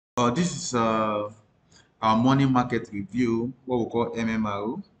This is our morning market review, what we call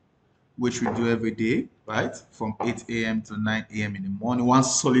MMR, which we do every day, right? From 8 a.m. to 9 a.m. in the morning, one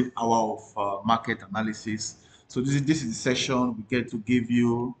solid hour of market analysis. So this is the session we get to give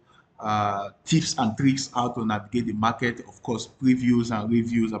you tips and tricks how to navigate the market, of course, previews and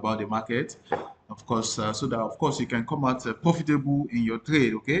reviews about the market, of course, so that, of course, you can come out profitable in your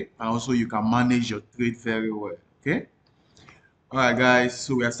trade, okay? And also you can manage your trade very well, okay? All right, guys,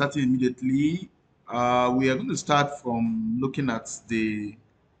 so we are starting immediately. We are going to start from looking at the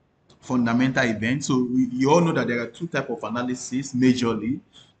fundamental events. So you all know that there are two types of analysis majorly.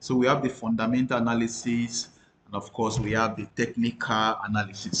 So we have the fundamental analysis, and of course we have the technical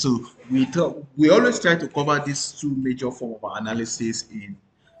analysis. So we always try to cover these two major forms of analysis in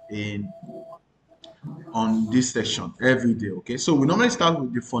on this section every day. Okay, so we normally start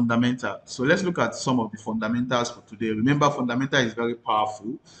with the fundamental. So let's look at some of the fundamentals for today. Remember, fundamental is very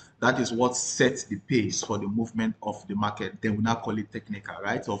powerful. That is what sets the pace for the movement of the market. Then we now call it technical,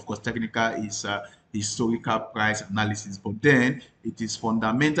 right? So of course, technical is historical price analysis, but then it is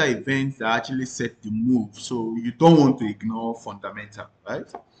fundamental events that actually set the move. So you don't want to ignore fundamental, right?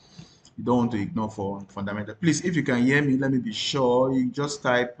 You don't want to ignore for fundamental. Please, if you can hear me, let me be sure. You just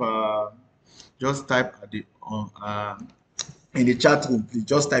type at the in the chat room, please.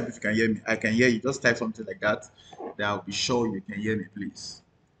 Just type if you can hear me. I can hear you. Just type something like that. Then I'll be sure you can hear me, please.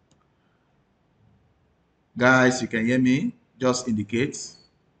 Guys, you can hear me? Just indicate.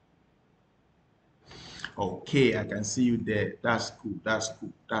 Okay, I can see you there. That's cool. That's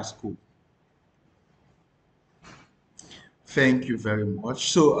cool. That's cool. Thank you very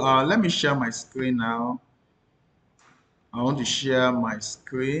much. So let me share my screen now. I want to share my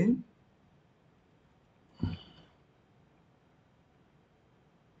screen.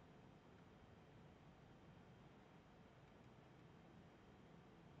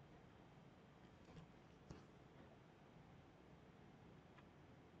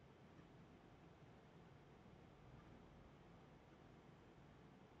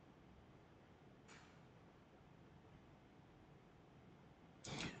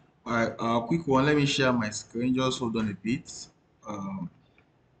 All right, quick one. Let me share my screen. Just hold on a bit.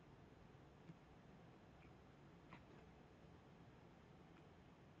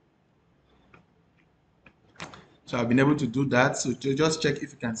 So I've been able to do that. So just check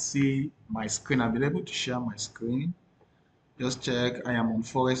if you can see my screen. I've been able to share my screen. Just check. I am on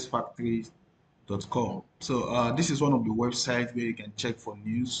forestfactory.com. So this is one of the websites where you can check for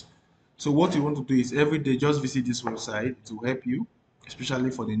news. So what you want to do is every day just visit this website to help you, especially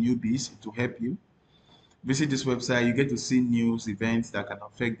for the newbies, to help you. Visit this website, you get to see news, events that can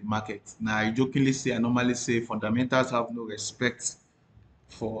affect the market. Now, I jokingly say, I normally say fundamentals have no respect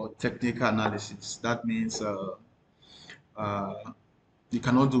for technical analysis. That means uh, you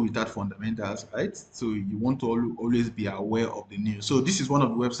cannot do without fundamentals, right? So you want to always be aware of the news. So this is one of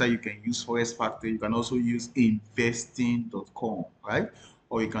the websites you can use, Forest Factory. You can also use investing.com, right?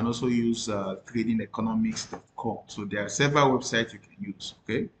 Or you can also use tradingeconomics.com. So there are several websites you can use,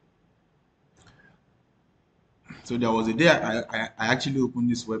 okay? So there was a day I actually opened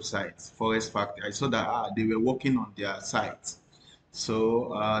this website, Forest Factory. I saw that they were working on their site.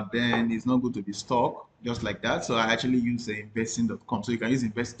 So then it's not good to be stuck just like that. So I actually use investing.com. So you can use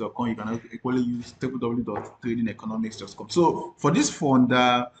investing.com. You can equally use www.tradingeconomics.com. So for this fund,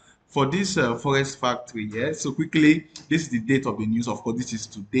 for this Forest Factory, yeah. So quickly, this is the date of the news. Of course, this is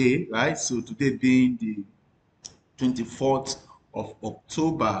today, right? So today being the 24th of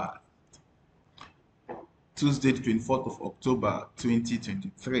October, Tuesday, the 24th of October,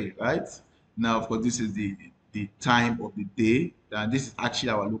 2023, right? Now, of course, this is the time of the day, and this is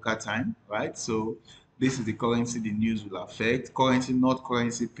actually our local time, right? So this is the currency the news will affect. Currency, not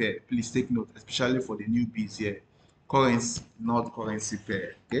currency pair. Please take note, especially for the newbies here. Currency, not currency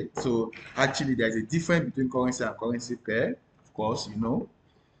pair. Okay, so actually there's a difference between currency and currency pair, of course, you know.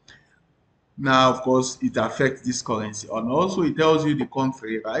 Now, of course, it affects this currency, and also it tells you the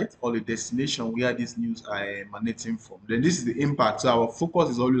country, right, or the destination where these news are emanating from. Then this is the impact. So our focus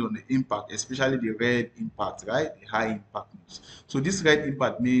is always on the impact, especially the red impact, right, the high impact news. So this red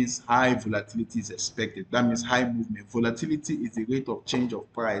impact means high volatility is expected. That means high movement. Volatility is the rate of change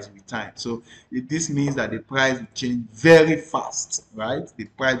of price with time. So this means that the price will change very fast, right? The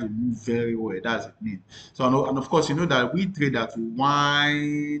price will move very well. That's what it means. So and of course, you know that we traders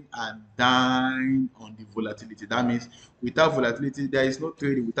wine and dine on the volatility. That means without volatility, there is no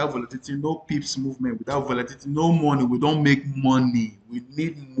trading. Without volatility, no pips movement. Without volatility, no money. We don't make money. We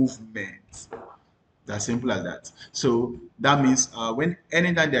need movement. That's simple as that. So that means when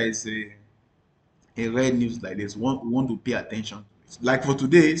anytime there is a red news like this, we want to pay attention to Like for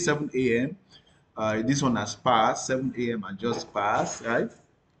today, 7 a.m. This one has passed. 7 a.m. has just passed, right?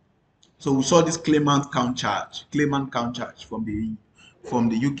 So we saw this claimant count charge from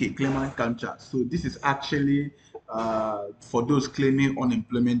the UK, claimant count charge. So this is actually for those claiming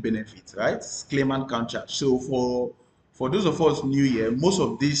unemployment benefits, right? Claimant count charge. So for those of us new here, most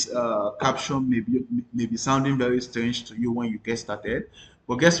of these caption may be sounding very strange to you when you get started.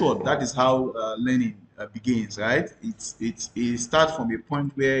 But guess what? That is how learning begins, right? It starts from a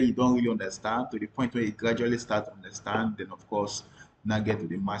point where you don't really understand to the point where you gradually start to understand. Then of course now get to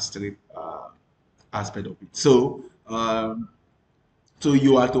the mastery aspect of it. So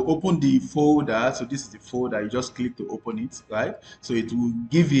you are to open the folder. So this is the folder. You just click to open it, right? So it will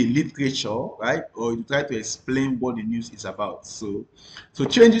give you literature, right? Or you try to explain what the news is about. So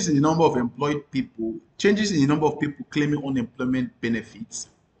changes in the number of employed people, changes in the number of people claiming unemployment benefits,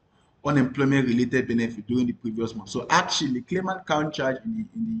 unemployment related benefit during the previous month. So actually, claimant count charge in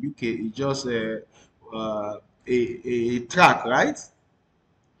the UK is just a track, right?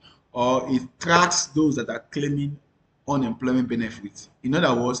 Or it tracks those that are claiming unemployment benefits. In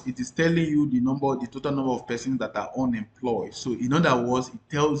other words, it is telling you the total number of persons that are unemployed. So in other words, it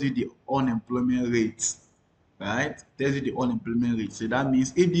tells you the unemployment rate, right? It tells you the unemployment rate. So that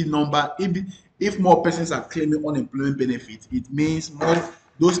means if more persons are claiming unemployment benefit, it means more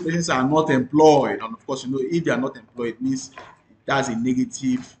those persons are not employed. And of course, if they are not employed, it means that's a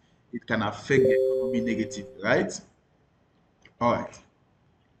negative. It can affect the economy negatively, right? All right.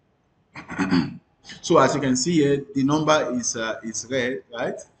 So as you can see here, the number is red,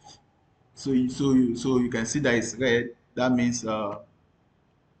 right? So you can see that it's red. That means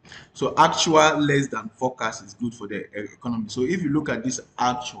so actual less than forecast is good for the economy. So if you look at this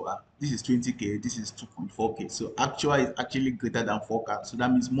actual, this is 20K, this is 2.4K. So actual is actually greater than forecast. So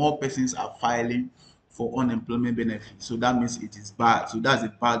that means more persons are filing for unemployment benefits. So that means it is bad. So that's a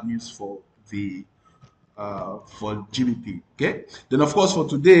bad news for GBP. Okay. Then of course for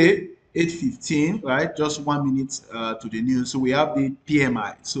today, 8:15, right? Just 1 minute to the news. So we have the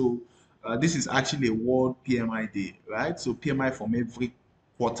PMI. So this is actually a world PMI day, right? So PMI from every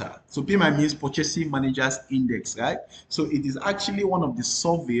quarter. So PMI means Purchasing Managers Index, right? So it is actually one of the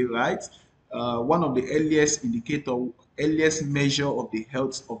survey, right? One of the earliest measure of the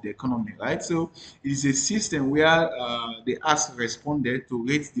health of the economy, right? So it is a system where they ask responded to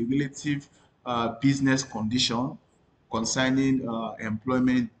rate the relative business condition concerning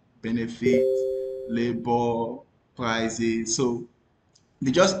employment benefits, labor prices. So they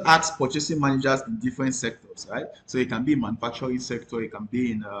just ask purchasing managers in different sectors, right? So it can be in manufacturing sector, it can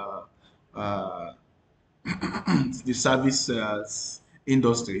be in uh, the service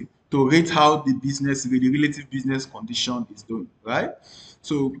industry to rate how the relative business condition is doing, right?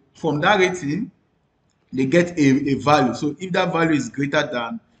 So from that rating, they get a value. So if that value is greater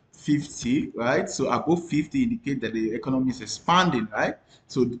than 50, right? So above 50 indicate that the economy is expanding, right?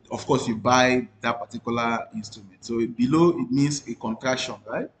 So of course you buy that particular instrument. So below it means a contraction,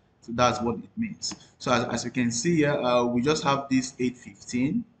 right? So that's what it means. So as you can see here, we just have this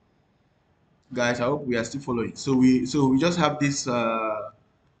 8:15. Guys, I hope we are still following. So we just have this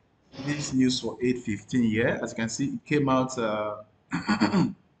news for 8:15 here. As you can see, it came out so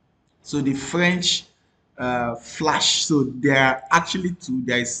the French flash. So there are actually two.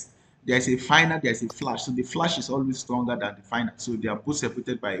 There's a final, there's a flash. So the flash is always stronger than the final. So they are both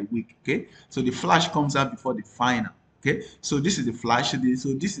separated by a week. Okay. So the flash comes out before the final. Okay. So this is the flash.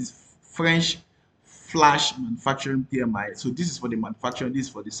 So this is French flash manufacturing PMI. So this is for the manufacturing. This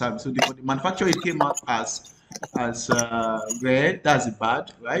is for the service. So for the manufacturing, it came out as red. That's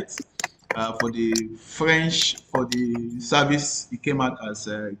bad, right? For the service, it came out as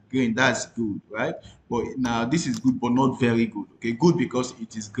green. That's good, right? But now this is good, but not very good. Okay, good because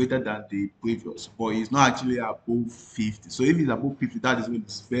it is greater than the previous, but it's not actually above 50. So if it's above 50, that is when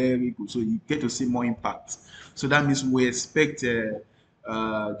it's very good. So you get to see more impact. So that means we expect the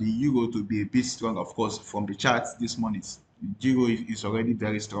euro to be a bit strong. Of course, from the charts this morning, the euro is already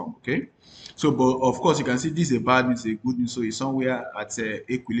very strong. Okay, so but of course you can see this is a bad news, a good news. So it's somewhere at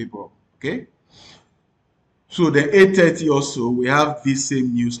equilibrium. Okay. So then 8:30 also we have this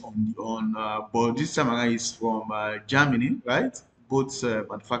same news but this time around is from Germany, right? Both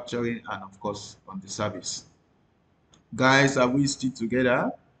manufacturing and of course on the service. Guys, are we still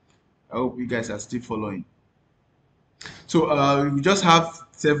together? I hope you guys are still following. So we just have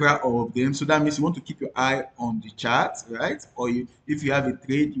several of them. So that means you want to keep your eye on the chart, right? Or if you have a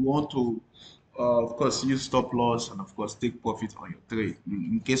trade, you want to, of course, use stop loss and of course take profit on your trade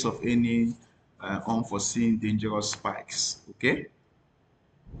in case of any unforeseen dangerous spikes. Okay.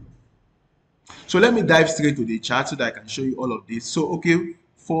 So let me dive straight to the chart so that I can show you all of this. So, okay,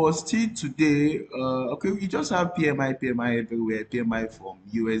 for still today, okay, we just have PMI everywhere, PMI from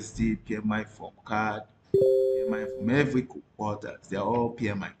USD, PMI from CAD, PMI from every quarter. They are all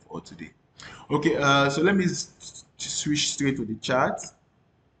PMI for today. Okay, so let me switch straight to the chart.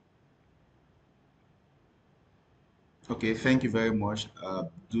 Okay, thank you very much.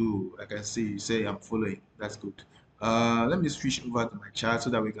 I can see you say I'm following. That's good. Let me switch over to my chart so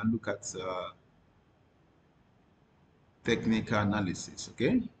that we can look at technical analysis.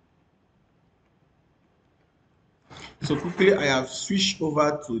 Okay. So quickly, I have switched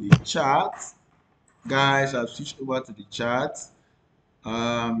over to the chart. Guys, I've switched over to the chart.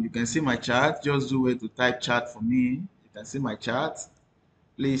 You can see my chart. Just do it to type chart for me. You can see my chart.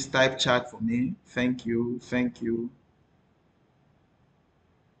 Please type chart for me. Thank you. Thank you.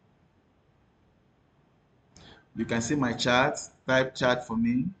 You can see my chart. Type chart for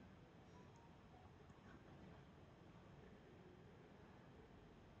me.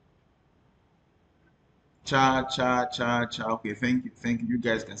 Chart. Okay, thank you. Thank you. You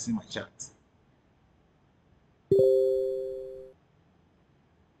guys can see my chart.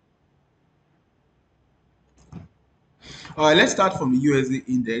 All right, let's start from the USD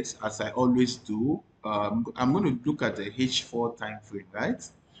index as I always do. I'm going to look at the H4 time frame, right?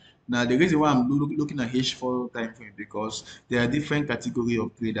 Now, the reason why I'm looking at H4 time frame because there are different category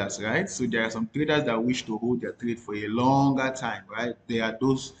of traders, right? So there are some traders that wish to hold their trade for a longer time, right? There are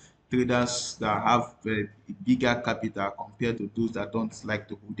those traders that have a bigger capital compared to those that don't like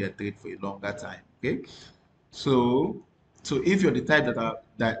to hold their trade for a longer time. Okay, so if you're the type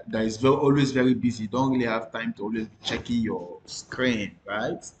that is always very busy, don't really have time to always be checking your screen,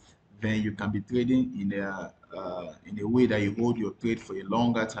 right? Then you can be trading in a way that you hold your trade for a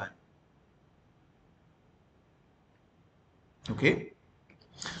longer time. Okay,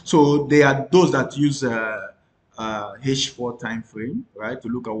 so there are those that use H4 time frame, right, to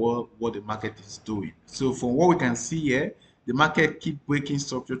look at what the market is doing. So from what we can see here, the market keep breaking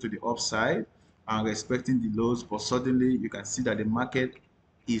structure to the upside and respecting the lows, but suddenly you can see that the market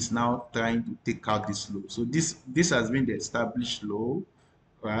is now trying to take out this low. So this has been the established low,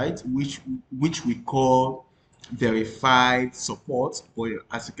 right, which we call verified support. But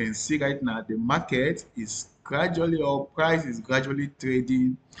as you can see right now, the market is gradually, or price is gradually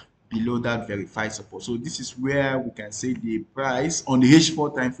trading below that verified support. So this is where we can say the price on the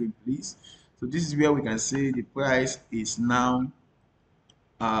H4 time frame, please. So this is where we can say the price is now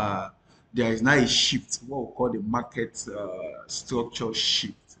there is now a shift, what we call the market structure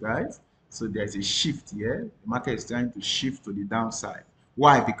shift, right? So there's a shift here. The market is trying to shift to the downside.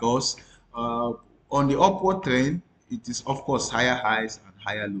 Why? Because on the upward trend, it is of course higher highs and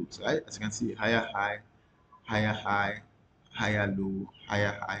higher lows, right? As you can see, higher high, higher high, higher low,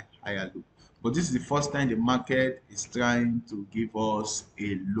 higher high, higher low. But this is the first time the market is trying to give us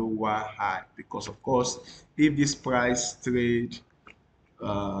a lower high because, of course, if this price trade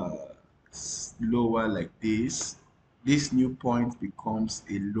uh, lower like this new point becomes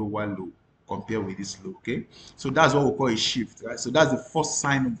a lower low compared with this low. Okay, so that's what we call a shift, right? So that's the first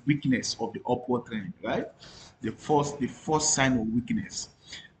sign of weakness of the upward trend, right? The first sign of weakness.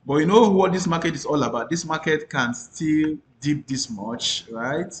 But you know what this market is all about? This market can still dip this much,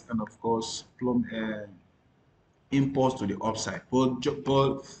 right? And of course plumb impulse to the upside. But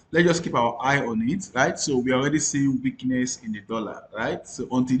let's just keep our eye on it, right? So we are already seeing weakness in the dollar, right? So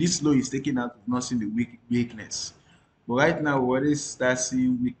until this low is taken out, we've not seen the weakness. But right now, we already start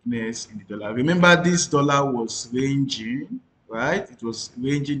seeing weakness in the dollar. Remember, this dollar was ranging, right? It was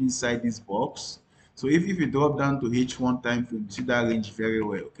ranging inside this box. So if you drop down to H1 time frame, you see that range very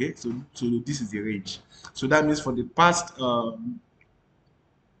well, okay? So this is the range. So that means for the past,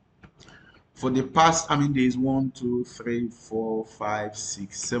 I mean, there's 1, 2, 3, 4, 5,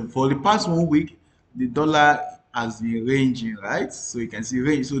 6, 7. For the past 1 week, the dollar has been ranging, right? So you can see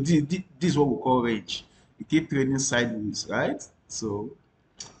range. So this is what we call range. It keep trading sideways, right? So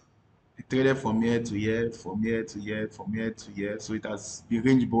it traded from here to here, from here to here, from here to here. So it has been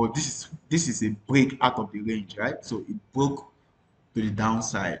range, but this is a break out of the range, right? So it broke to the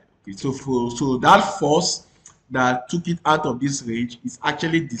downside. Okay, so that force that took it out of this range is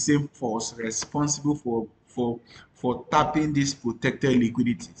actually the same force responsible for tapping this protected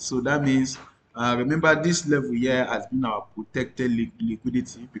liquidity. So that means remember this level here has been our protected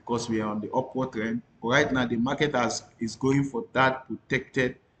liquidity because we are on the upward trend. But right now the market is going for that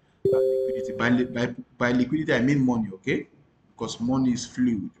protected liquidity. By liquidity I mean money, okay? Because money is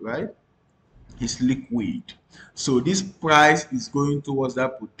fluid, right? Is liquid. So this price is going towards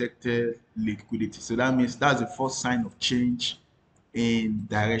that protected liquidity. So that means that's the first sign of change in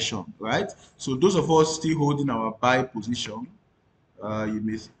direction, right? So those of us still holding our buy position,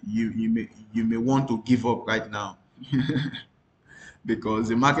 you may want to give up right now because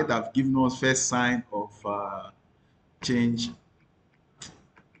the market have given us first sign of change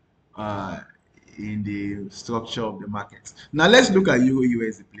uh, in the structure of the market. Now let's look at Euro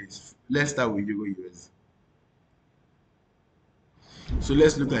USD, please. Let's start with Euro USD. So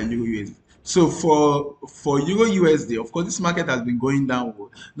let's look at Euro USD. So for Euro USD, of course, this market has been going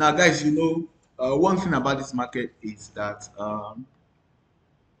downward. Now, guys, you know, one thing about this market is that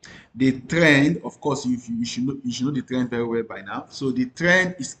the trend, of course, you should know the trend very well by now. So the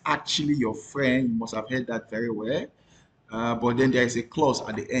trend is actually your friend. You must have heard that very well. But then there is a clause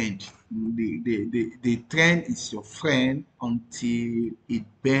at the end. The trend is your friend until it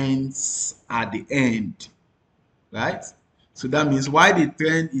bends at the end, right? So that means why the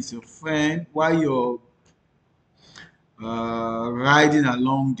trend is your friend, why you're riding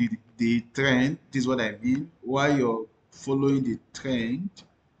along the trend, this is what I mean, why you're following the trend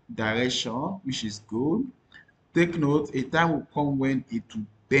direction, which is good. Take note, a time will come when it will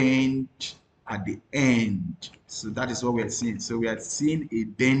bend at the end. So that is what we are seeing. So we are seeing a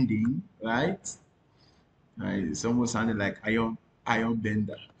bending, right? It's almost sounding like iron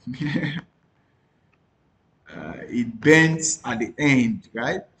bender. It bends at the end,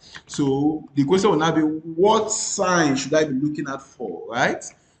 right? So the question will now be, what sign should I be looking at for, right?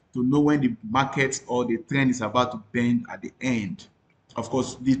 To know when the market or the trend is about to bend at the end. Of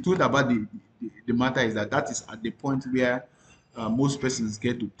course, the truth about the matter is that that is at the point where most persons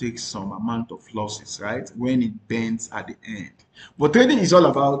get to take some amount of losses, right? When it bends at the end. But trading is all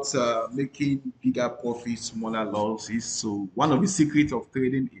about making bigger profits, smaller losses. So one of the secrets of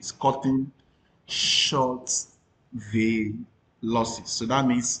trading is cutting short the losses. So that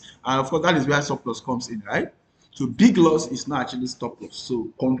means, and of course, that is where stop loss comes in, right? So big loss is not actually stop loss. So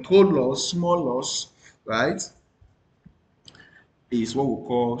controlled loss, small loss, right, is what we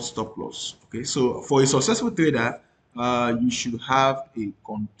call stop loss. Okay, so for a successful trader, you should have a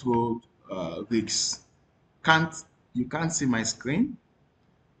controlled risk. You can't see my screen?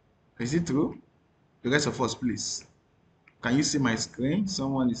 Is it true? The rest of us, please. Can you see my screen?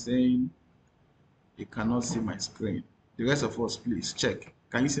 Someone is saying you cannot see my screen. The rest of us, please check.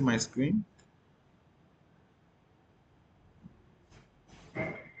 Can you see my screen?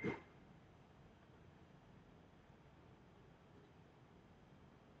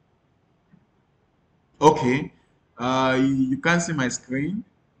 Okay. You can't see my screen,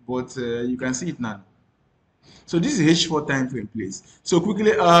 but you can see it now. So this is H4 time frame, please. So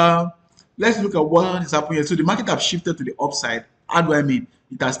quickly, let's look at what is happening here. So the market have shifted to the upside. How do I mean?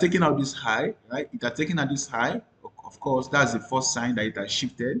 It has taken out this high, right? It has taken out this high. Of course, that's the first sign that it has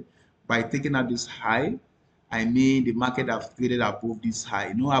shifted. By taking out this high, I mean the market have traded above this high.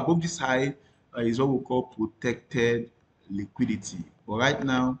 You know, above this high is what we call protected liquidity. But right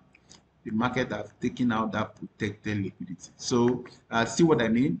now, the market have taken out that protected liquidity. So see what I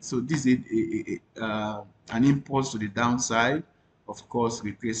mean? So this is an impulse to the downside, of course,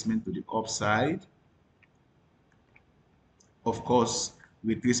 retracement to the upside, of course,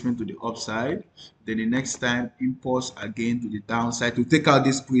 retracement to the upside. Then the next time, impulse again to the downside to take out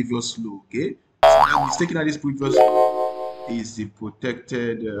this previous low. Okay, so now it's taking out this previous low is the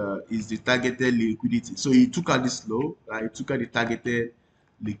protected, is the targeted liquidity. So he took out this low, right? He took out the targeted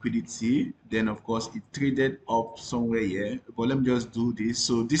liquidity. Then of course it traded up somewhere here. But let me just do this.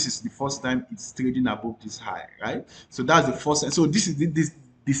 So this is the first time it's trading above this high, right? So that's the first time. So this is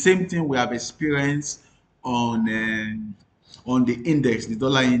the same thing we have experienced on the index, the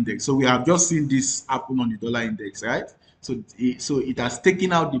dollar index. So we have just seen this happen on the dollar index, right? So it has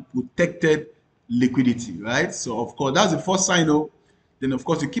taken out the protected liquidity, right? So of course that's the first sign. Then of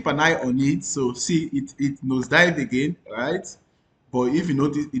course you keep an eye on it. So see it nosedive again, right? But if you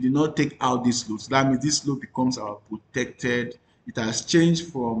notice, it did not take out this low. So that means this low becomes our protected. It has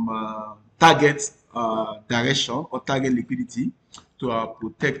changed from target direction or target liquidity to our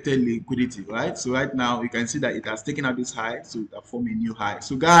protected liquidity, right? So right now you can see that it has taken out this high, so it has formed a new high.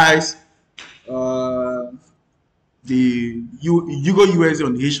 So guys, uh, the Euro USD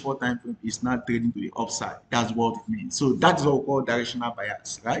on the H4 time frame is not trading to the upside. That's what it means. So that's what we call directional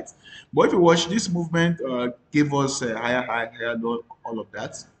bias, right? But if you watch this movement, gave us a higher high, higher low, all of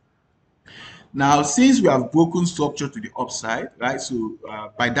that. Now, since we have broken structure to the upside, right? So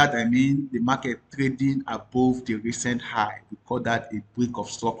by that I mean the market trading above the recent high. We call that a break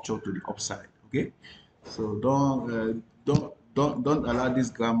of structure to the upside. Okay, so don't allow this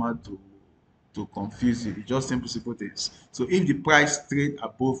grammar to confuse you. It's just simple things. So if the price trade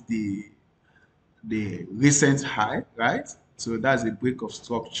above the recent high, right? So that's a break of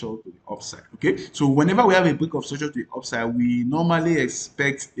structure to the upside. Okay. So whenever we have a break of structure to the upside, we normally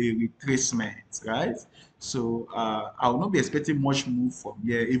expect a retracement, right? So I will not be expecting much move from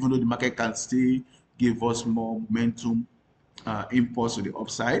here, even though the market can still give us more momentum impulse to the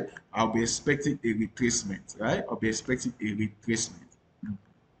upside. I'll be expecting a retracement, right? I'll be expecting a retracement.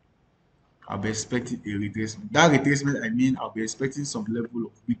 I'll be expecting a retracement. That retracement, I mean, I'll be expecting some level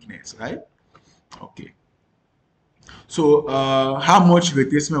of weakness, right? Okay. So, how much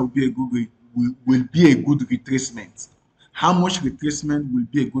retracement will be a good will be a good retracement? How much retracement will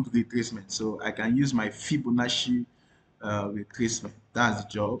be a good retracement? So, I can use my Fibonacci retracement. That's the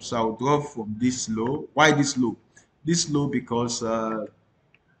job. So, I'll draw from this low. Why this low? This low because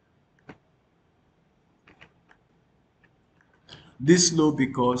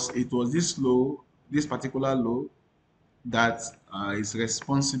it was this low, this particular low that is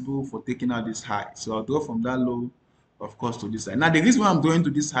responsible for taking out this high. So I'll draw from that low, of course, to this high. Now, the reason why I'm drawing to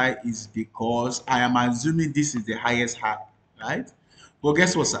this high is because I am assuming this is the highest high, right? But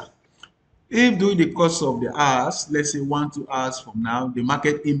guess what, sir? If during the course of the hours, let's say 1, 2 hours from now, the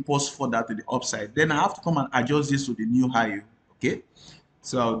market impulse further to the upside, then I have to come and adjust this to the new high, okay?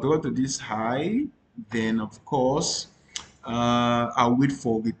 So I'll draw to this high, then of course, I'll wait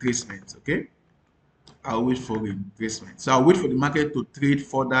for retracement, okay? I'll wait for retracement. So I'll wait for the market to trade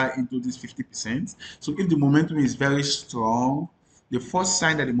further into this 50%. So if the momentum is very strong, the first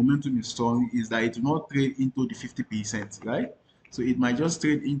sign that the momentum is strong is that it will not trade into the 50%, right? So it might just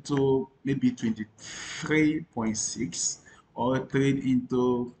trade into maybe 23.6 or trade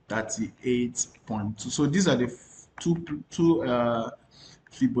into 38.2. So these are the two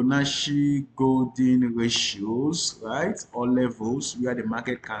Fibonacci golden ratios, right? Or levels where the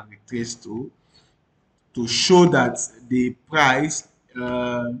market can retrace to show that the price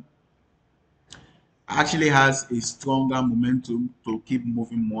actually has a stronger momentum to keep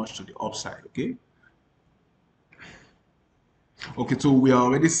moving much to the upside. Okay. Okay, so we are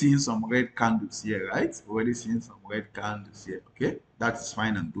already seeing some red candles here, right? Already seeing some red candles here. Okay, that's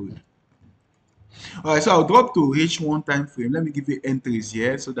fine and good. All right, so I'll drop to H1 time frame. Let me give you entries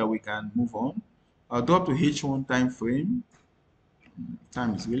here so that we can move on. I'll drop to H1 time frame.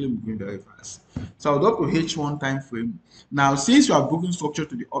 Time is really moving very fast. So I'll go to H1 time frame. Now, since you are broken structure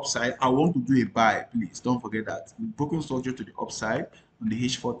to the upside, I want to do a buy. Please don't forget that. Broken structure to the upside on the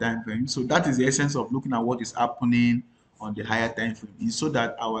H4 time frame. So that is the essence of looking at what is happening on the higher time frame. Is so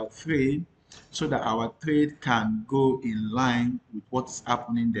that our trade can go in line with what is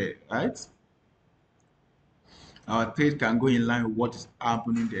happening there, right? Our trade can go in line with what is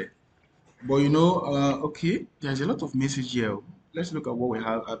happening there. But you know, okay, there's a lot of message here. Let's look at what we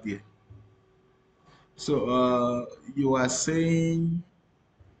have up here. So you are saying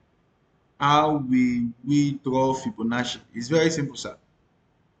how we draw Fibonacci? It's very simple, sir.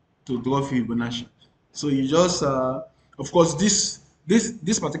 To draw Fibonacci. So you just of course this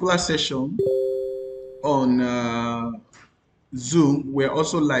particular session on Zoom, we're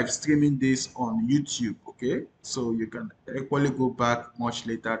also live streaming this on YouTube, okay? So you can equally go back much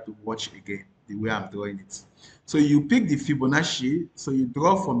later to watch again the way I'm drawing it. So you pick the Fibonacci, so you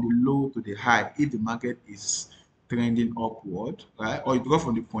draw from the low to the high if the market is trending upward, right? Or you draw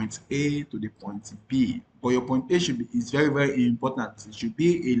from the point A to the point B. But your point A is very, very important. It should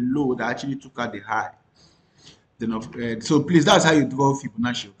be a low that actually took out the high. Then so please, that's how you draw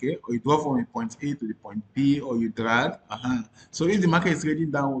Fibonacci, okay? Or you draw from a point A to the point B, or you drag. So if the market is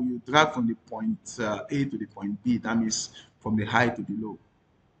trading down, you drag from the point A to the point B. That means from the high to the low.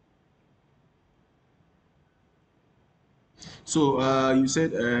 So you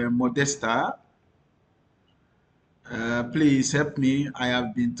said Modesta. Please help me. I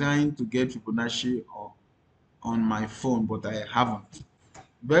have been trying to get Fibonacci on my phone, but I haven't.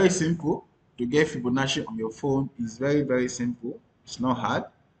 Very simple. To get Fibonacci on your phone is very, very simple. It's not hard.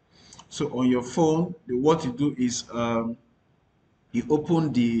 So on your phone, what you do is you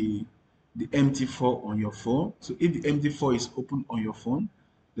open the MT4 on your phone. So if the MT4 is open on your phone,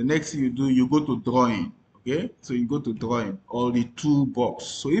 the next thing you do, you go to drawing. Okay, so you go to drawing or the toolbox.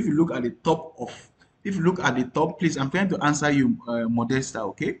 So if you look at the top please, I'm trying to answer you, Modesta.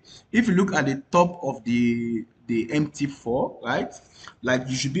 Okay, if you look at the top of the MT4, right, like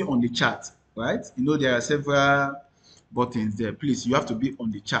you should be on the chart, right? You know there are several buttons there. Please, you have to be on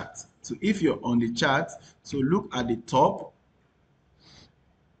the chart. So if you're on the chart, so look at the top.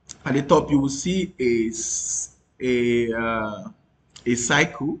 At the top, you will see a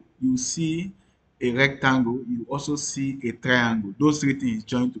cycle. You see a rectangle. You also see a triangle. Those three things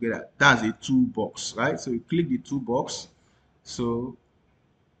joined together. That's a toolbox, right? So you click the toolbox. So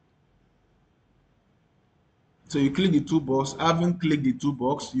So you click the two box. Having clicked the two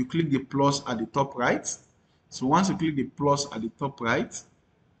box, you click the plus at the top right. So once you click the plus at the top right,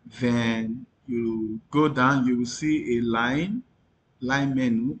 then you go down, you will see a line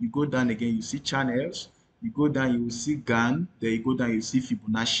menu. You go down again, you see channels. You go down, you will see GAN. Then you go down, you see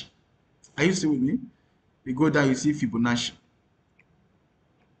Fibonacci. Are you still with me? You go down, you see Fibonacci.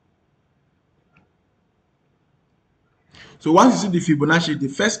 So once you see the Fibonacci, the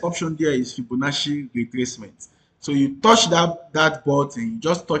first option there is Fibonacci retracement. So you touch that button, you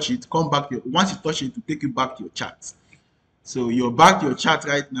just touch it, come back. Once you touch it, to take you back to your chart. So you're back to your chart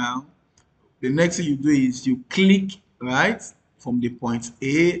right now. The next thing you do is you click right from the point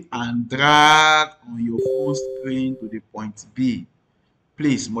A and drag on your phone screen to the point B.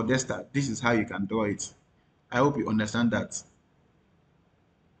 Please, Modesta, this is how you can draw it. I hope you understand that.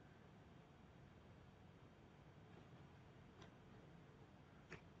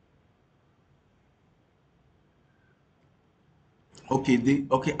 Okay,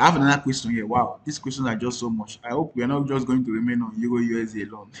 I have another question here. Wow, these questions are just so much. I hope we are not just going to remain on Euro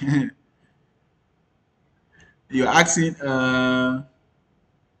USD alone. You're asking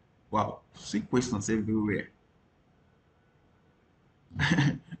wow, see questions everywhere.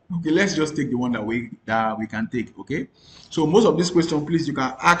 Okay, let's just take the one that we can take. Okay, so most of these questions, please, you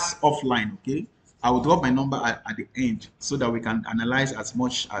can ask offline. Okay, I will drop my number at the end so that we can analyze as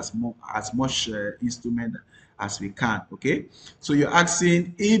much instrument as we can. Okay, so you're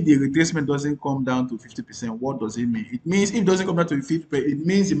asking if the retracement doesn't come down to 50%, what does it mean? It means if it doesn't come down to 50%, it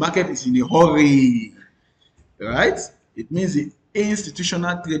means the market is in a hurry, right? It means the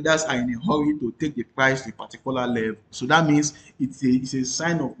institutional traders are in a hurry to take the price to a particular level. So that means it's a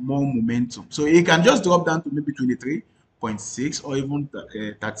sign of more momentum. So it can just drop down to maybe 23.6 or even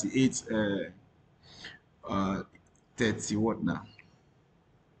 38, 30 what now?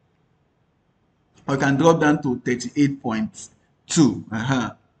 Or it can drop down to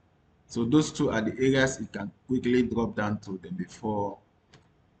 38.2. So those two are the areas it can quickly drop down to them before.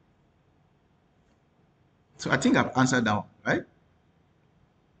 So I think I've answered that one, right?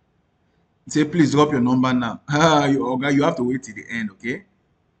 Say, please drop your number now. You have to wait till the end, okay?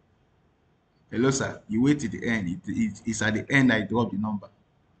 Hello, sir. You wait till the end. It's at the end I drop the number.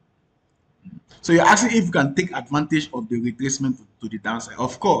 So you're asking if you can take advantage of the retracement to the downside.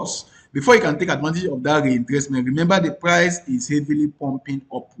 Of course, before you can take advantage of that retracement, remember the price is heavily pumping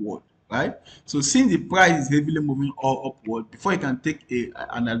upward, right? So since the price is heavily moving all upward, before you can take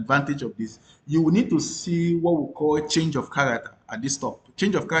an advantage of this, you will need to see what we call change of character at this top.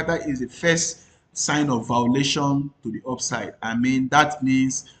 Change of character is the first sign of violation to the upside. I mean, that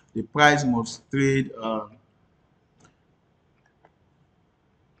means the price must trade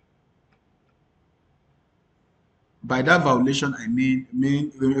by that violation, I mean,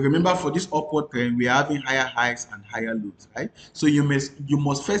 remember for this upward trend, we are having higher highs and higher lows, right? So you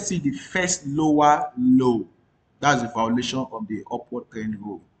must first see the first lower low. That's the violation of the upward trend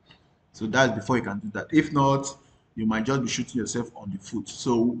rule. So that's before you can do that. If not, you might just be shooting yourself on the foot.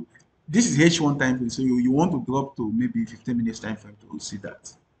 So this is H1 time frame. So you want to drop to maybe 15 minutes time frame to see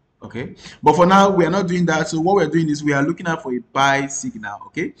that. Okay, but for now we are not doing that. So what we're doing is we are looking out for a buy signal.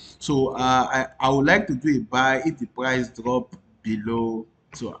 Okay, so I would like to do a buy if the price drop below.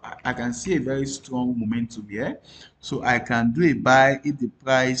 So I can see a very strong momentum here, so I can do a buy if the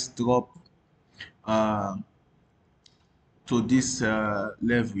price drop uh, to this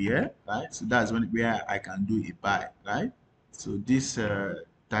level here, right? So that's where I can do a buy, right? So this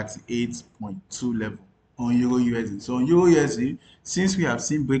 38.2 level on Euro USD. So on Euro USD, since we have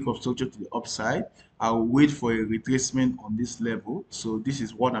seen break of structure to the upside, I'll wait for a retracement on this level. So this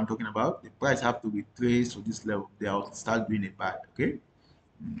is what I'm talking about. The price have to retrace to this level. They will start doing a buy. Okay.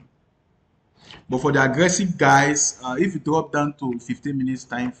 But for the aggressive guys, if you drop down to 15 minutes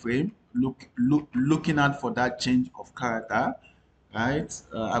time frame, looking out for that change of character, right?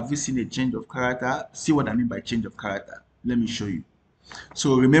 Have we seen a change of character? See what I mean by change of character. Let me show you.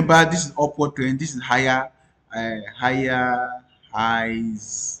 So remember, this is upward trend. This is higher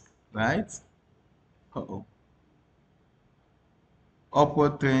highs, right? Uh-oh.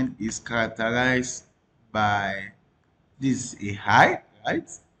 Upward trend is characterized by this is a high, right?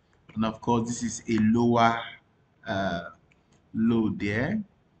 And of course, this is a lower uh, low there.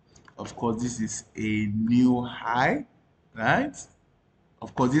 Of course, this is a new high, right?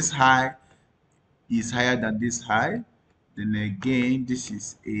 Of course, this high is higher than this high. Then again, this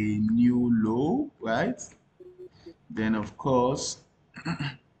is a new low, right? Then of course,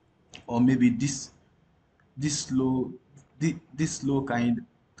 or maybe this low, this low can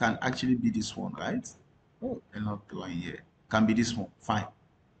actually be this one, right? Oh, I'm not drawing here. Can be this one. Fine.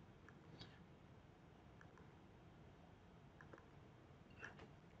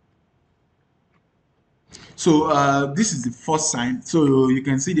 So this is the first sign. So you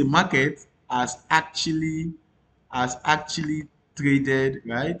can see the market has actually traded,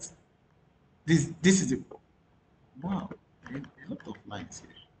 right? This is a wow, a lot of lines here.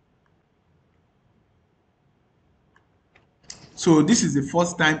 So this is the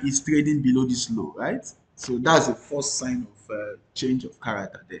first time it's trading below this low, right? So that's the first sign of change of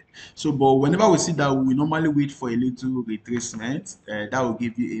character there. So, but whenever we see that, we normally wait for a little retracement. That will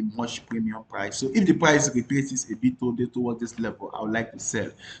give you a much premium price. So if the price retraces a bit towards this level, I would like to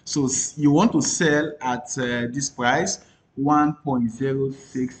sell. So you want to sell at this price,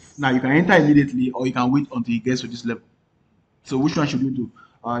 1.06. Now you can enter immediately, or you can wait until it gets to this level. So which one should we do?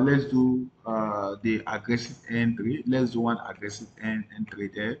 Let's do the aggressive entry. Let's do one aggressive entry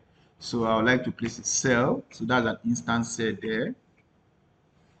there. So I would like to place a sell. So that's an instant sell there.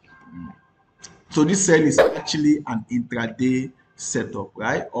 So this sell is actually an intraday setup,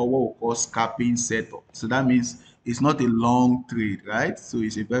 right? Or what we call scalping setup. So that means it's not a long trade, right? So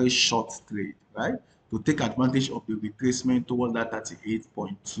it's a very short trade, right? To take advantage of the retracement towards that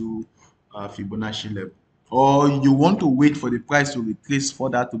 38.2 Fibonacci level. Or you want to wait for the price to retrace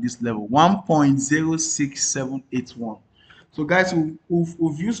further to this level, 1.06781. So guys,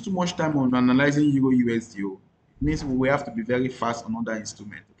 we've used too much time on analyzing Euro USD. It means we have to be very fast on other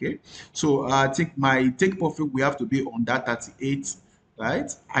instrument. Okay, so I think my take profit we have to be on that 38,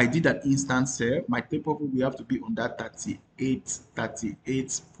 right? I did an instant sell. My take profit we have to be on that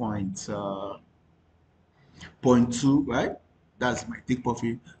 38 point two, right? That's my take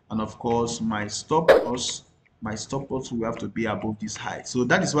profit, and of course my stop loss will have to be above this high. So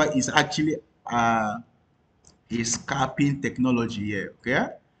that is why it's actually a scalping technology here. Okay,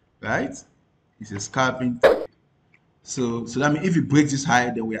 right? It's a scalping. So that means if it breaks this high,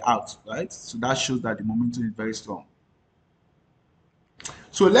 then we're out, right? So that shows that the momentum is very strong.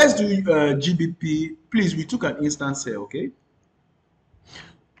 So let's do GBP. Please, we took an instant sale, okay?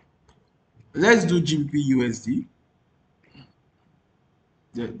 Let's do GBP USD.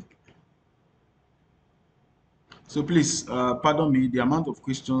 So please, pardon me, the amount of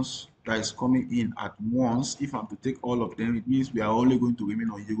questions that is coming in at once, if I'm to take all of them, it means we are only going to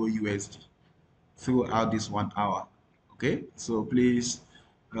remain on Euro USD throughout this 1 hour. Okay, so please,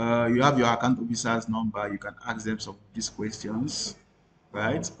 you have your account officer's number. You can ask them some of these questions,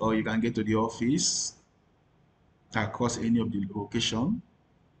 right? Or you can get to the office across any of the location.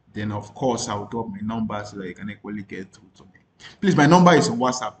 Then of course I'll drop my number so that you can equally get through to me. Please, my number is on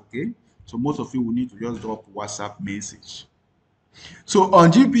WhatsApp, okay? So most of you will need to just drop WhatsApp message. So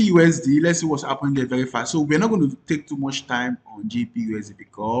on GPUSD, let's see what's happening there very fast. So we're not going to take too much time on GPUSD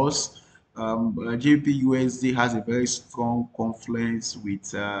because GPUSD has a very strong confluence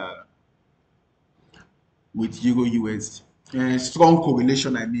with Euro USD. Strong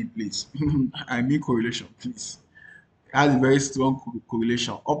correlation, I mean, please. I mean correlation, please. Has a very strong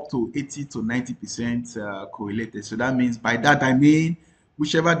correlation, up to 80 to 90% correlated. So that means, by that I mean,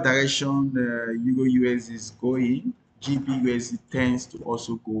 whichever direction Euro USD is going, GBP USD tends to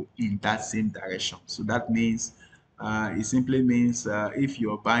also go in that same direction. So that means, it simply means if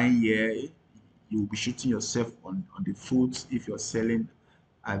you're buying here, you'll be shooting yourself on the foot if you're selling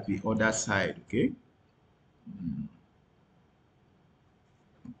at the other side, okay?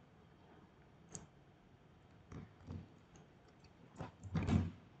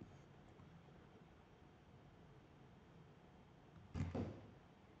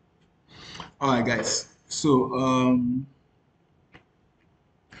 All right, guys. So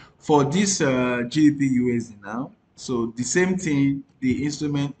for this GBP USD now, so the same thing, the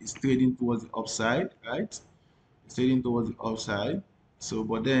instrument is trading towards the upside, right? It's trading towards the upside. So,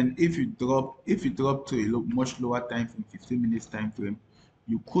 but then if you drop to a much lower time frame, 15 minutes time frame,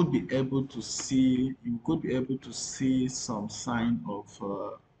 you could be able to see some sign of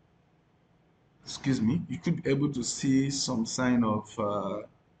you could be able to see some sign of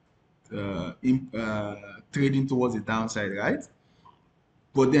trading towards the downside, right?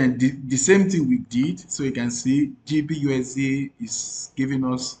 But then the same thing we did, so you can see GBUSD is giving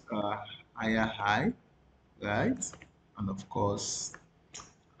us a higher high, right? And of course,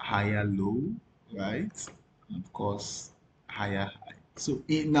 higher low, right? And of course, higher high. So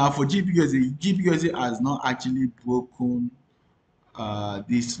now for GBUSD has not actually broken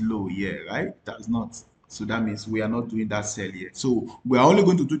this low here, right? That's not. So that means we are not doing that sell yet. So we are only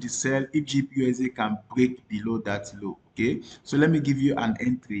going to do the sell if GPUSD can break below that low. Okay. So let me give you an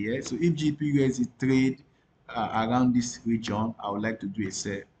entry here. So if GPUSD trade around this region, I would like to do a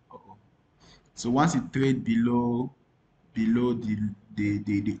sell. So once it trade below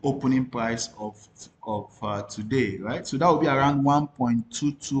the opening price of today, right? So that will be around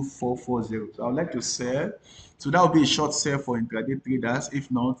 1.22440. So I would like to sell. So that will be a short sell for intraday traders.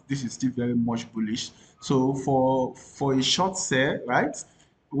 If not, this is still very much bullish. So for a short sell, right?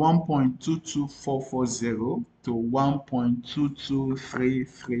 1.22440 to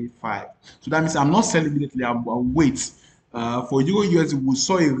 1.22335. So that means I'm not selling immediately. I'll wait. For Euro USD, we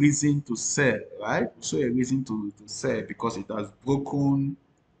saw a reason to sell, right? We saw a reason to sell because it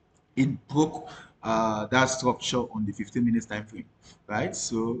broke that structure on the 15 minutes time frame, right?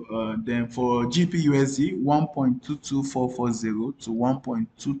 So then for GPUSD, 1.22440 to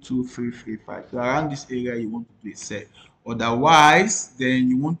 1.22335. So around this area, you want to place sell. Otherwise, then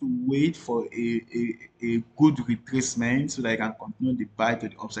you want to wait for a good retracement so that you can continue the buy to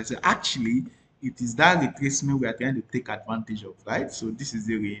the upside. So actually, it is that retracement we are trying to take advantage of, right? So this is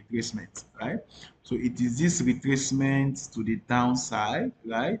the retracement, right? So it is this retracement to the downside,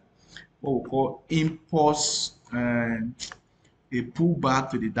 right? What we call impulse, a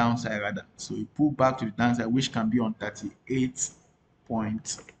pullback to the downside rather. So a pullback to the downside, which can be on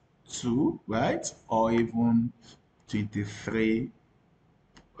 38.2, right? Or even 23,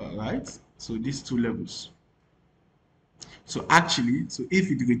 right? So these two levels. So actually, so if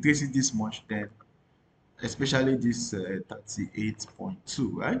it retraces this much, then especially this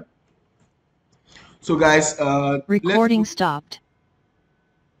 38.2, right? So guys, recording stopped.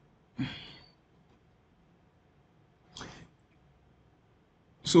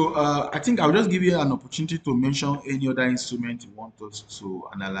 So I think I'll just give you an opportunity to mention any other instrument you want us to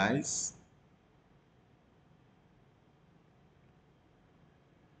analyze.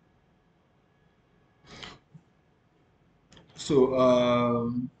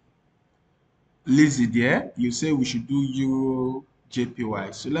 So Lizzie there, you say we should do Euro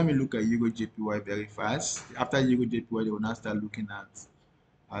JPY. So let me look at Euro JPY very fast. After Euro JPY, they will now start looking at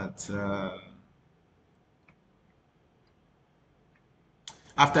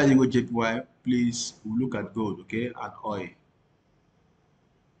after Euro JPY, please we'll look at gold, okay, and oil.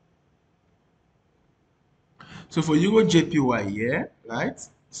 So for Euro JPY, yeah, right?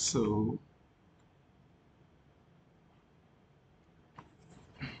 So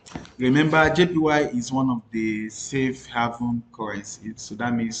remember, JPY is one of the safe haven currencies. So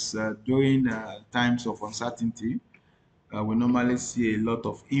that means during times of uncertainty, we normally see a lot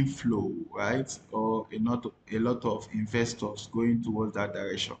of inflow, right? Or a lot of investors going towards that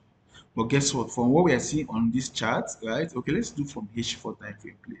direction. But guess what? From what we are seeing on this chart, right? Okay, let's do from H4 time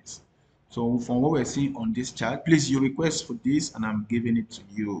frame, please. So from what we're seeing on this chart, please, you request for this and I'm giving it to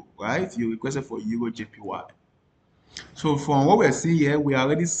you, right? You requested for Euro JPY. So from what we're seeing here, we are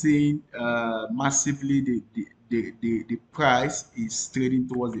already seeing massively the price is trading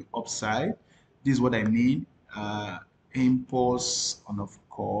towards the upside. This is what I mean. Impulse, and of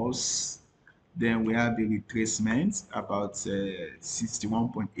course, then we have the retracement, about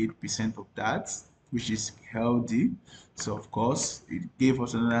 61.8% of that, which is healthy. So of course, it gave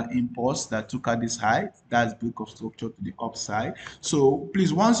us another impulse that took out this high. That's break of structure to the upside. So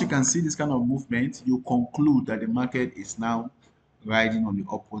please, once you can see this kind of movement, you conclude that the market is now riding on the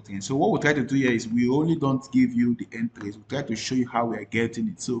upward trend. So what we try to do here is we only don't give you the entries. We try to show you how we are getting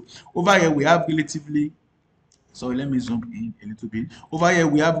it. So over here, we have relatively, so let me zoom in a little bit. Over here,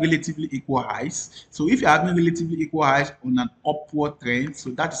 we have relatively equal highs. So if you're having relatively equal highs on an upward trend, so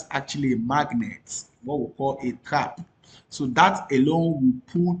that is actually a magnet, what we call a trap. So that alone will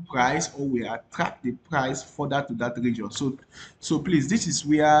pull price or will attract the price further to that region. So please, this is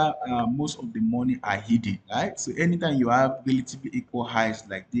where most of the money are hidden, right? So anytime you have relatively equal highs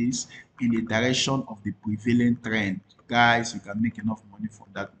like this in the direction of the prevailing trend, guys, you can make enough money from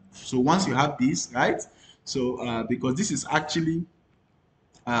that. So once you have this, right? So because this is actually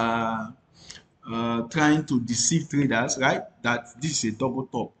uh, trying to deceive traders, right? That this is a double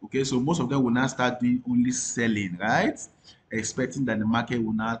top. Okay, so most of them will now start doing only selling, right? Expecting that the market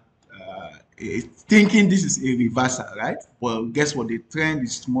will not thinking this is a reversal, right? Well, guess what? The trend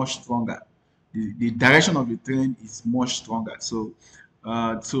is much stronger. The direction of the trend is much stronger. So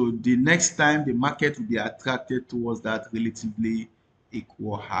the next time the market will be attracted towards that relatively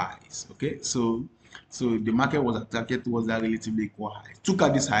equal highs. Okay, so the market was attracted towards that relatively equal high. Took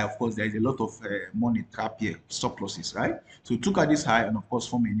out this high, of course, there is a lot of money trap here, surpluses, right? So took out this high and of course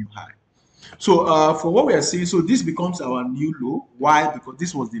form a new high. So for what we are seeing, so this becomes our new low. Why? Because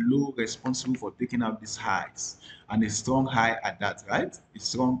this was the low responsible for taking out these highs and a strong high at that, right? A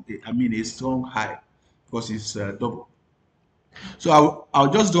strong high because it's double. So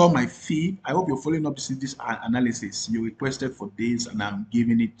I'll just draw my fee. I hope you're following up this analysis. You requested for this and I'm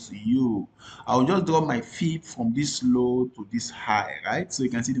giving it to you. I'll just draw my fee from this low to this high, right? So you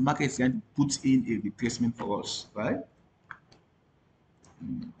can see the market is trying to put in a retracement for us, right?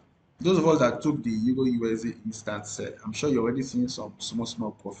 Those of us that took the Euro USD instant set, I'm sure you're already seeing some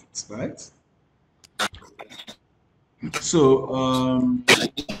small profits, right? So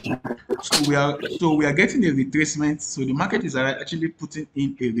so we are getting a retracement. So the market is actually putting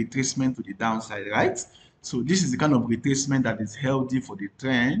in a retracement to the downside, right? So this is the kind of retracement that is healthy for the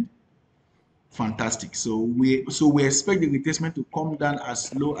trend. Fantastic. So we expect the retracement to come down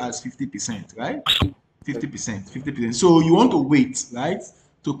as low as 50%, right? 50%, 50%. So you want to wait, right?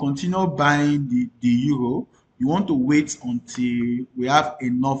 To continue buying the euro, you want to wait until we have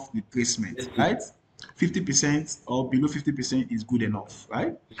enough retracement, right? 50% or below 50% is good enough,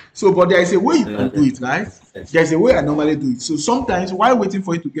 right? So, but there is a way you can do it, right? There's a way I normally do it. So sometimes while waiting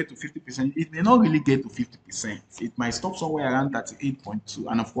for it to get to 50%, it may not really get to 50%. It might stop somewhere around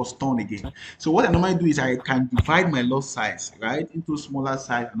 38.2 and of course turn again. So what I normally do is I can divide my lot size, right, into smaller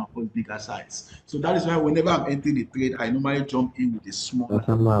size and of course bigger size. So that is why whenever I'm entering the trade, I normally jump in with a smaller.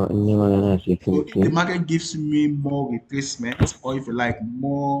 So if the market gives me more retracement, or if you like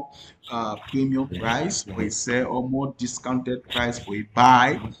more premium price for a sell or more discounted price for a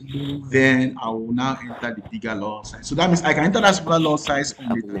buy, then I will now enter the bigger lot size. So that means I can enter that smaller lot size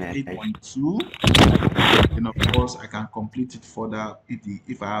on the 38.2. Then of course I can complete it further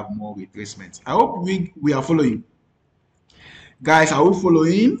if I have more retracements. I hope we are following. Guys, are we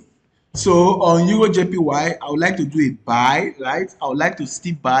following? So on Euro JPY, I would like to do a buy, right? I would like to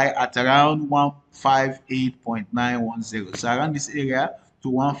still buy at around 158.910. So around this area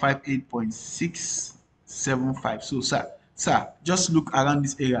to 158.675. So sir, just look around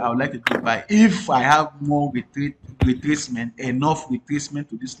this area. I would like to do a buy. If I have more retracement, enough retracement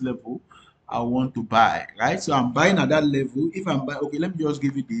to this level, I want to buy, right? So I'm buying at that level. If I'm buying, okay, let me just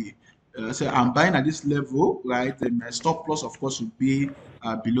give you the so I'm buying at this level, right? Then my stop loss, of course, would be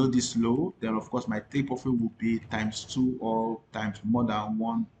below this low. Then, of course, my take profit will be times 2 or times more than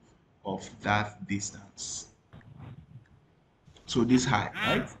 1 of that distance. So this high,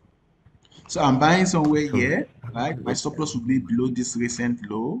 right? So I'm buying somewhere here, right? My stop loss will be below this recent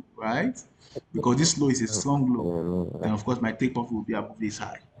low, right? Because this low is a strong low. Then, of course, my take profit will be above this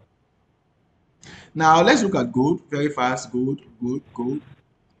high. Now, let's look at gold very fast. Gold.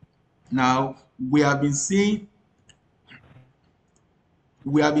 Now, we have been seeing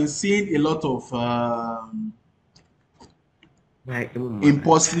a lot of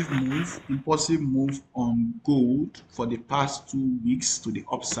impulsive move on gold for the past 2 weeks to the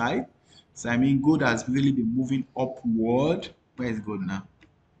upside. So I mean, gold has really been moving upward. Where is gold now?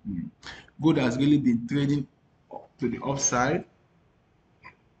 Gold has really been trading to the upside.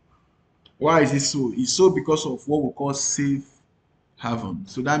 Why is it so? It's so because of what we call safe haven.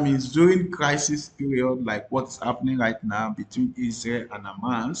 So that means during crisis period like what's happening right now between Israel and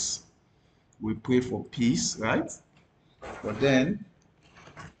Hamas, we pray for peace, right? But then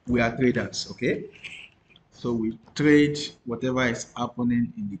we are traders, okay? So we trade whatever is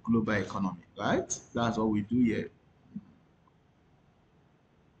happening in the global economy, right? That's what we do here.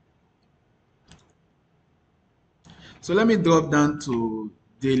 So let me drop down to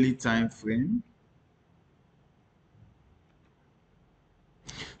daily time frame.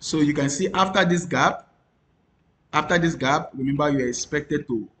 So you can see after this gap, remember you're expected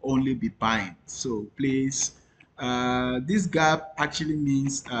to only be buying. So please, this gap actually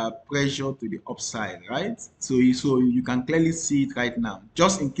means pressure to the upside, right? So you can clearly see it right now.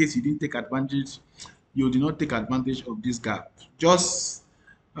 Just in case you didn't take advantage, you did not take advantage of this gap. Just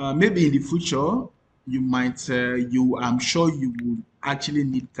maybe in the future, you might, I'm sure you would actually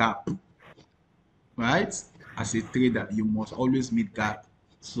need gap, right? As a trader, you must always meet gap.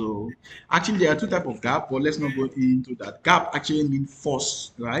 So actually there are two types of gap, but let's not go into that. Gap actually means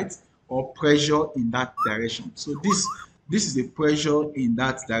force, right? Or pressure in that direction. So this is a pressure in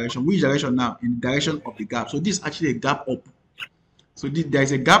that direction. Which direction now? In the direction of the gap. So this is actually a gap up. So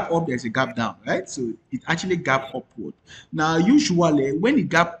there's a gap up, there's a gap down, right? So it actually gap upward. Now usually when it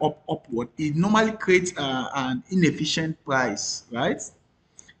gap upward, it normally creates an inefficient price, right?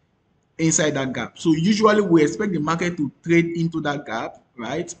 Inside that gap. So usually we expect the market to trade into that gap,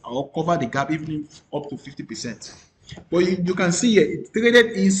 right? Or cover the gap even up to 50%. But you can see here, it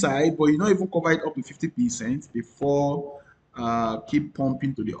traded inside, but you not even cover it up to 50% before keep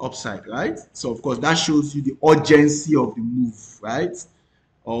pumping to the upside, right? So of course that shows you the urgency of the move, right?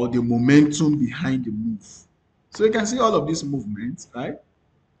 Or the momentum behind the move. So you can see all of these movements, right?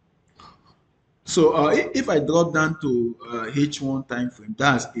 So if I drop down to H1 time frame,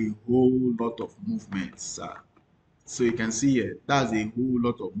 that's a whole lot of movement, sir. So you can see here, that's a whole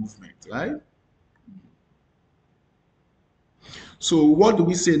lot of movement, right? So what do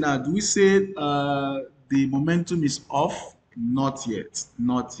we say now? Do we say the momentum is off? Not yet,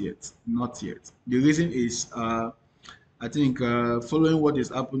 not yet, not yet. The reason is I think following what is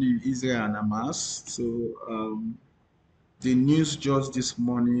happening in Israel and Hamas, so the news just this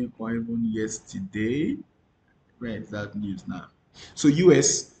morning or even yesterday, where is that news now? So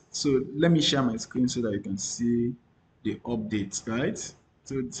US, so let me share my screen so that you can see the updates, right?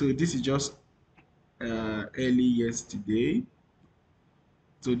 So this is just early yesterday.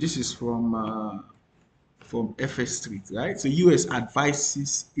 So this is from FS Street, right? So US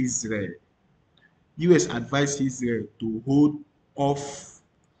advises Israel. US advised Israel to hold off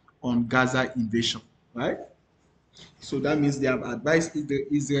on Gaza invasion, right? So that means they have advised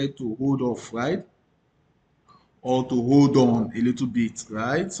Israel to hold off, right? Or to hold on a little bit,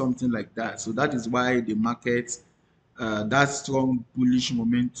 right? Something like that. So that is why the market, that strong bullish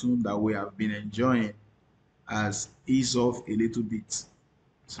momentum that we have been enjoying has eased off a little bit.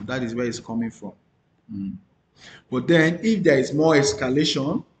 So that is where it's coming from. Mm. But then if there is more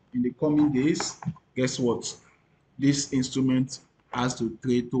escalation in the coming days, guess what? This instrument has to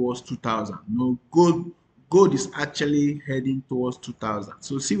trade towards 2000. No, gold is actually heading towards 2000.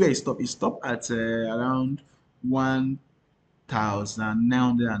 So see where it stopped. It stopped at around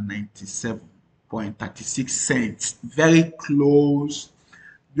 1997.36 cents. Very close,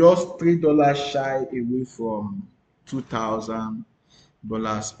 just $3 shy away from $2000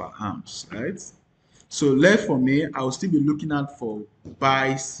 per ounce, right? So left for me, I will still be looking out for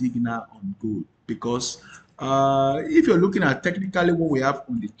buy signal on gold because if you're looking at technically what we have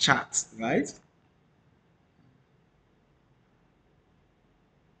on the chart, right?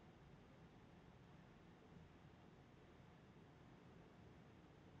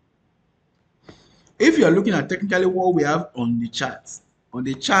 If you're looking at technically what we have on the chart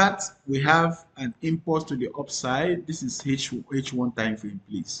we have an impulse to the upside. This is H1 time frame,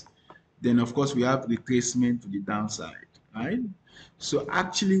 please. Then of course we have retracement to the downside, right? So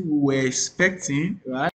actually we were expecting, right?